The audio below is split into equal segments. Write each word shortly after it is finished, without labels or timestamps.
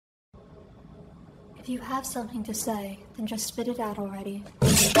If you have something to say, then just spit it out already.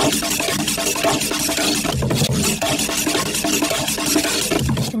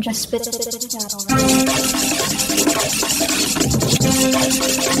 Then just spit it out already.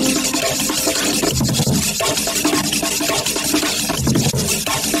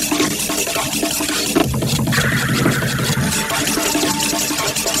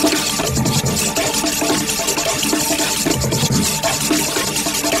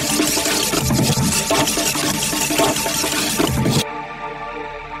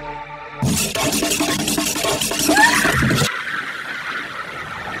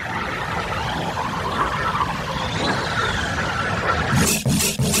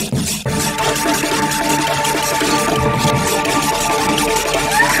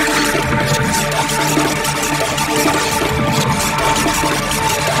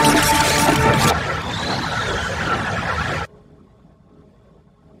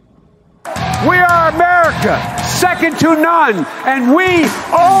 Second to none, and we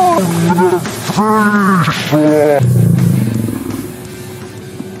own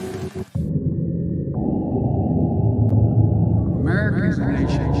America is a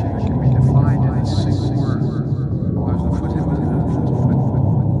nation that can be defined in a single word. There's the foothills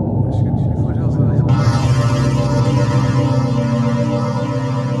of the hill.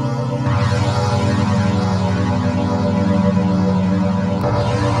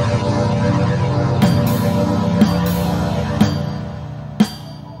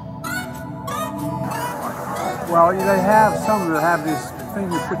 Well, they have some that have this thing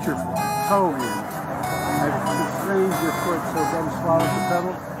you put your toe in. It frees your foot so it doesn't swallow the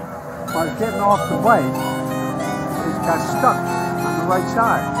pedal. While it's getting off the bike, it's got stuck on the right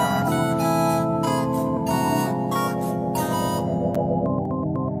side.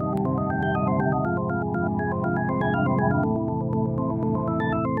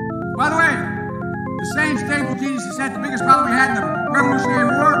 By the way, the same stable genius said the biggest problem we had in the Revolutionary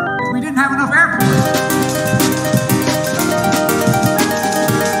War is we didn't have enough airplanes.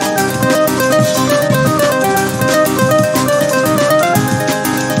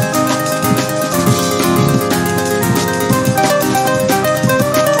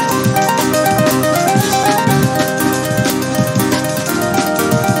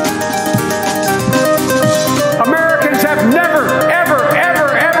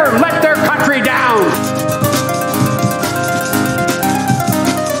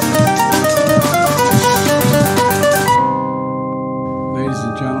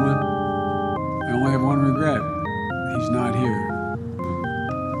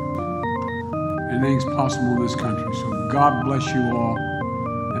 Possible in this country. So God bless you all,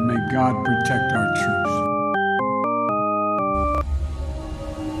 and may God protect our troops.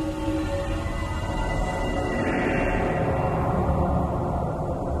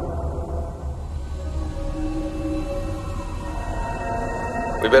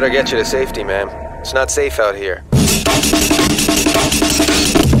 We better get you to safety, ma'am. It's not safe out here.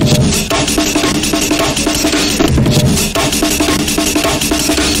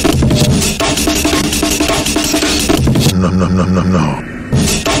 No.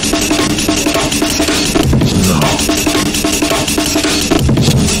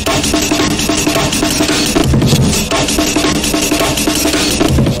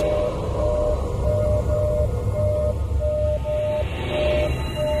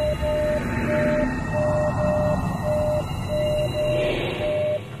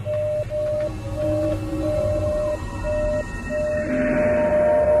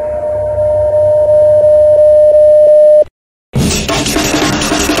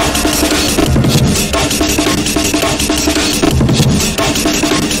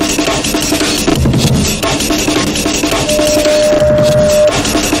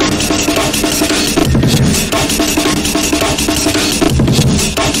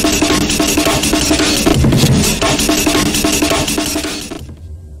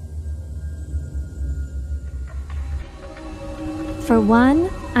 For one,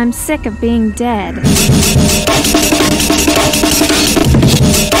 I'm sick of being dead.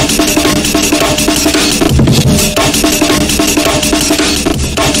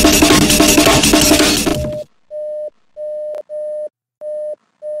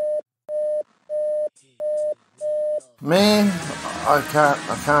 Me, I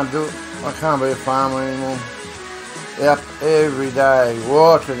can't do it. I can't be a farmer anymore. Up every day,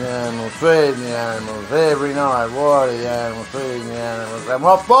 watering the animals, feeding the animals, every night, water the animals, feeding the animals. And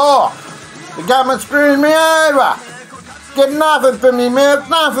what for? The government's screwing me over. Get nothing for me milk,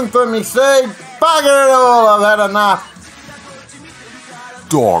 nothing for me seed. Bugger it all, I've had enough.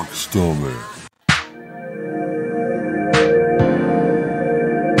 Dog still there.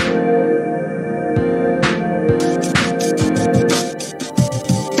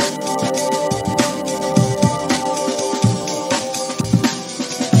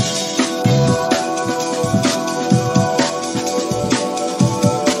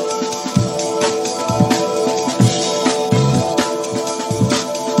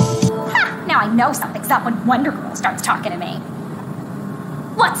 know something's up when Wonder Girl starts talking to me.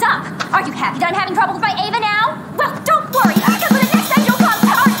 What's up? Are you happy that I'm having trouble with my Ava now? Well, don't worry, because when the next time you'll come to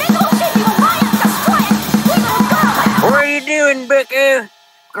our big old city, will line up destroy it. We little girl like... What are you doing, Bucko?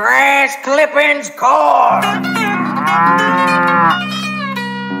 Grass clippings core!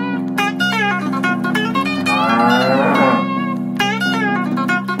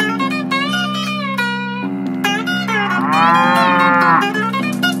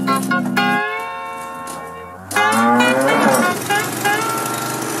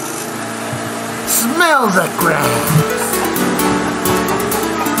 Smell the grass.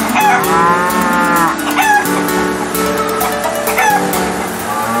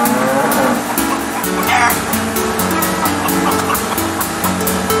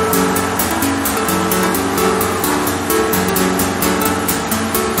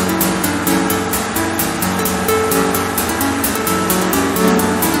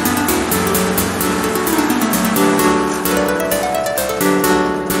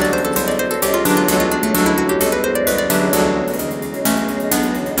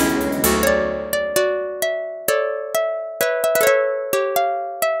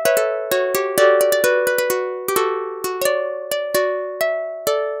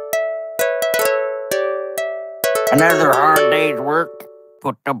 Another hard day's work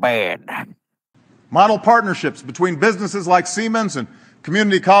put to bed. Model partnerships between businesses like Siemens and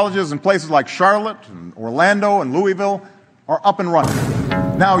community colleges in places like Charlotte and Orlando and Louisville are up and running.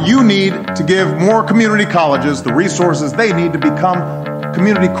 Now you need to give more community colleges the resources they need to become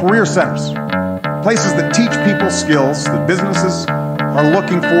community career centers, places that teach people skills that businesses are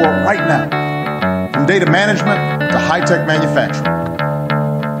looking for right now, from data management to high-tech manufacturing.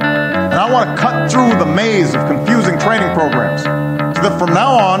 And I want to cut through the maze of confusing training programs so that from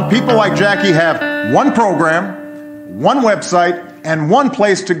now on, people like Jackie have one program, one website, and one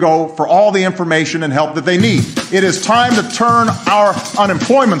place to go for all the information and help that they need. It is time to turn our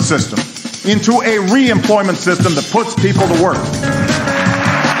unemployment system into a re-employment system that puts people to work.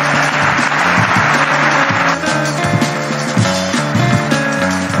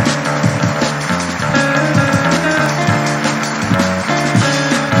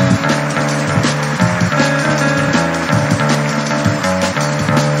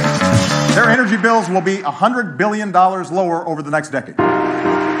 Energy bills will be $100 billion lower over the next decade.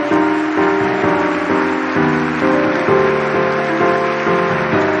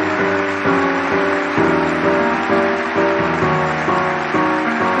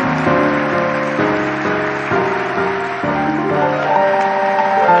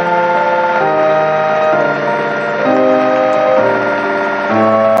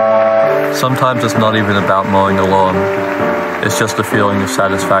 Sometimes it's not even about mowing the lawn. It's just the feeling of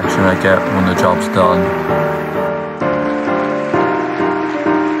satisfaction I get when the job's done.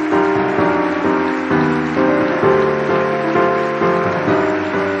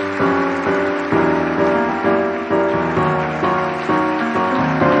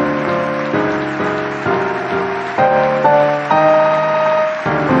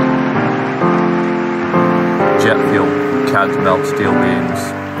 Jet fuel, cats melt steel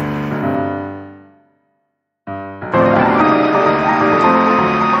beams.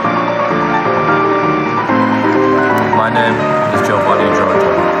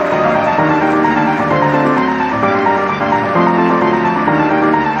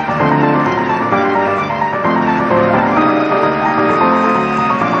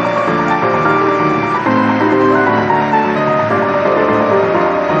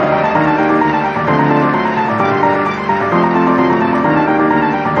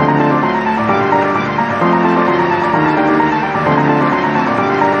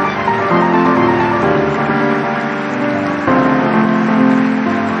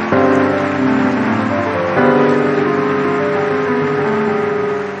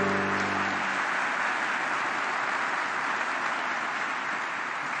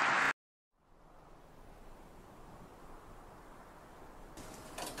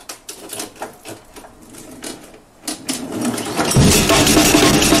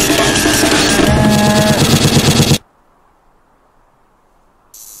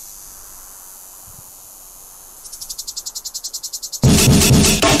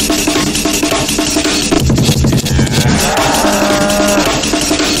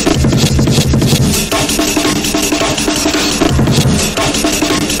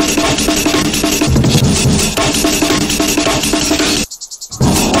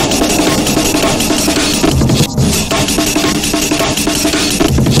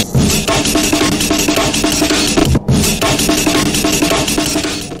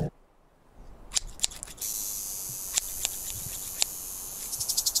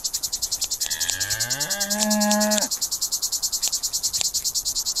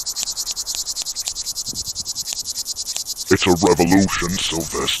 revolution,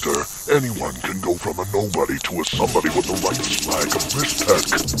 Sylvester. Anyone can go from a nobody to a somebody with the right swag of Risk-Tech.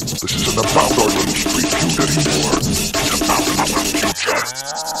 This isn't about our little street feud anymore. It's about our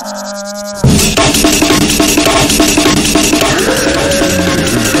future.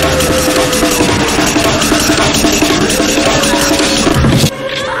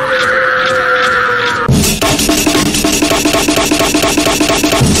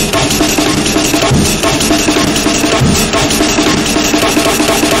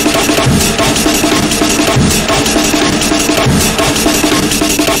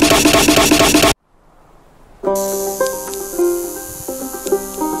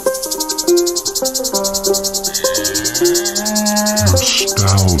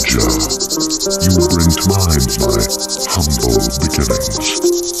 Nostalgia. You bring to mind my humble beginnings.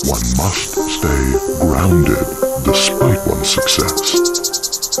 One must stay grounded despite one's success.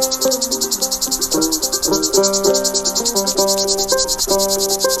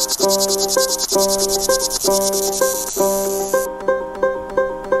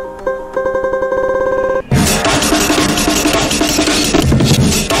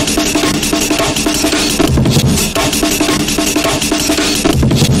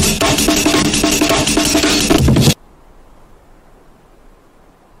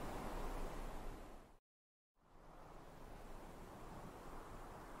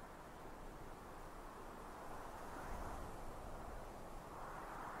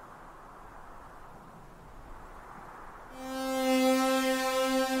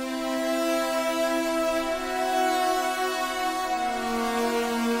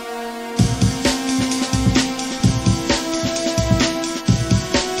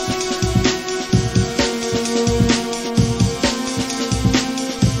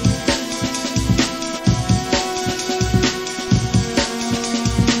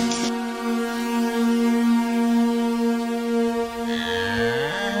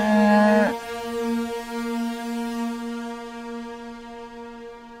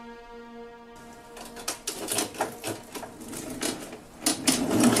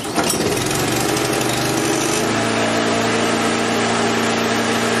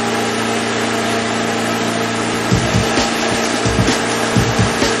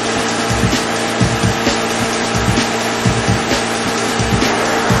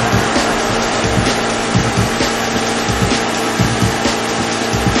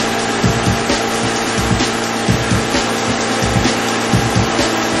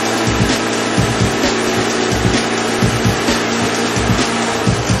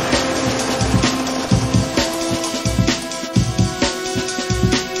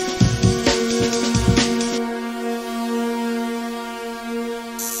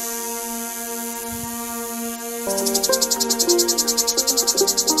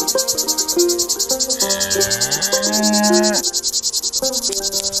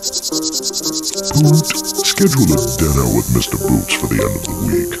 Schedule a dinner with Mr. Boots for the end of the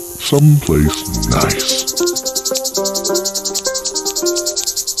week. Someplace nice.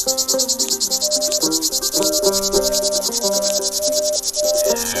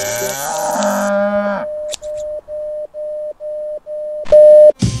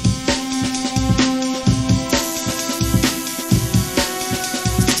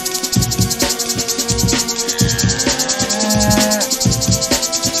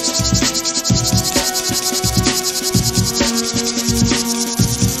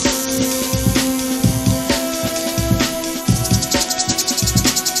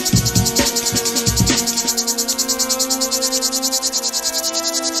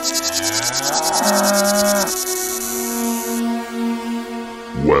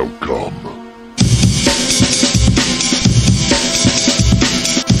 Welcome.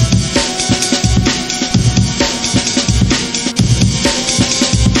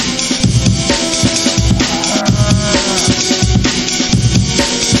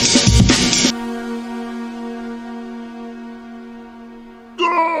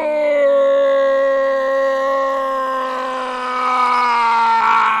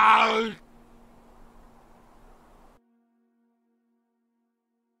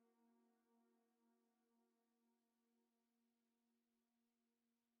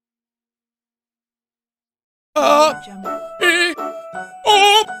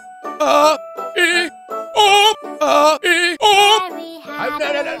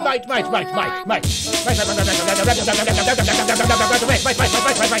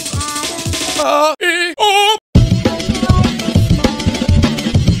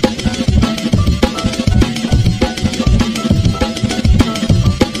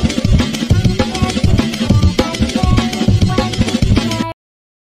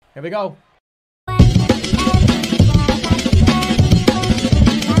 Here we go.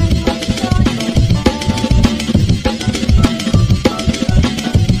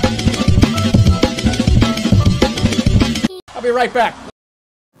 right back.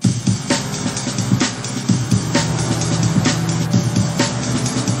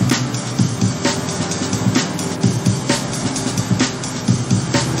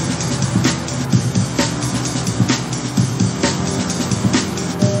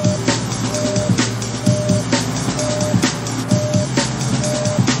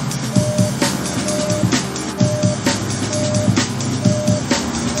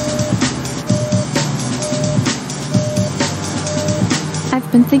 I've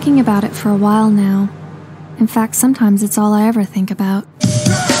been thinking about it for a while now. In fact, sometimes it's all I ever think about.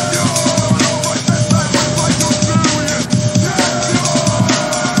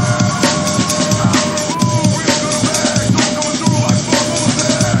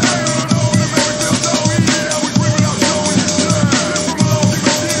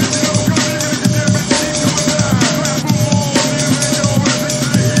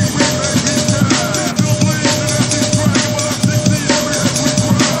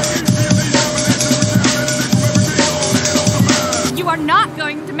 Not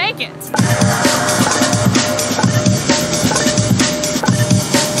going to make it.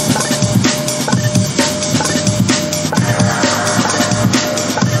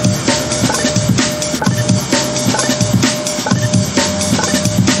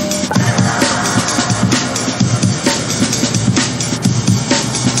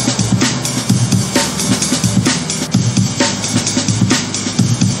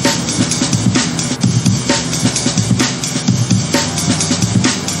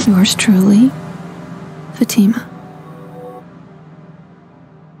 Yours truly, Fatima.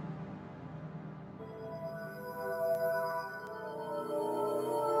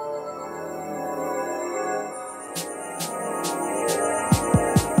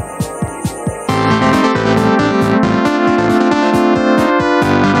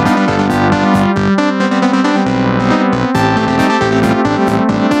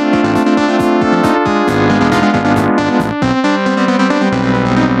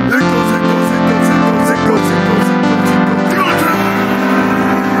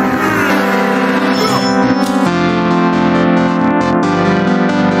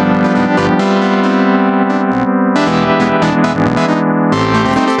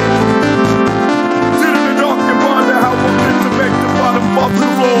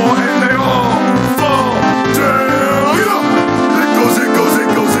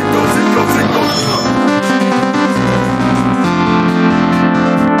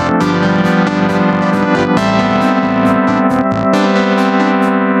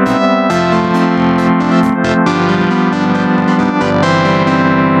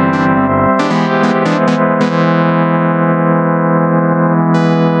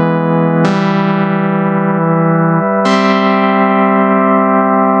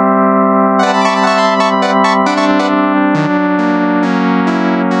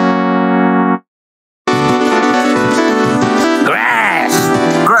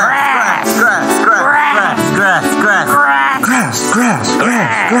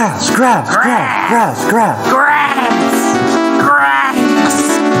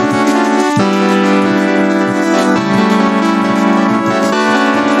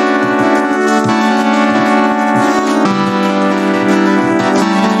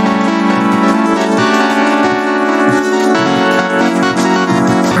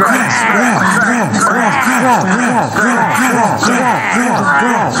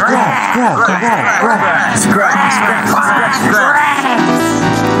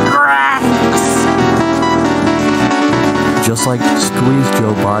 Just like squeeze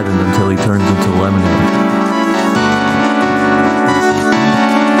Joe Biden until he turns into lemonade.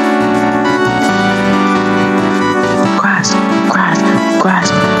 Grass, grass,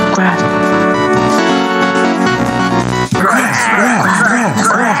 grass, grass.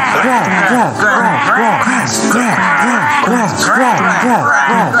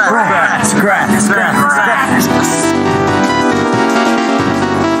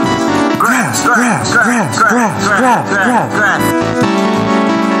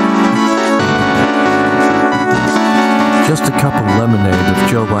 Just a cup of lemonade with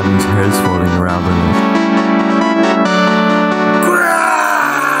Joe Biden's hairs floating around in it.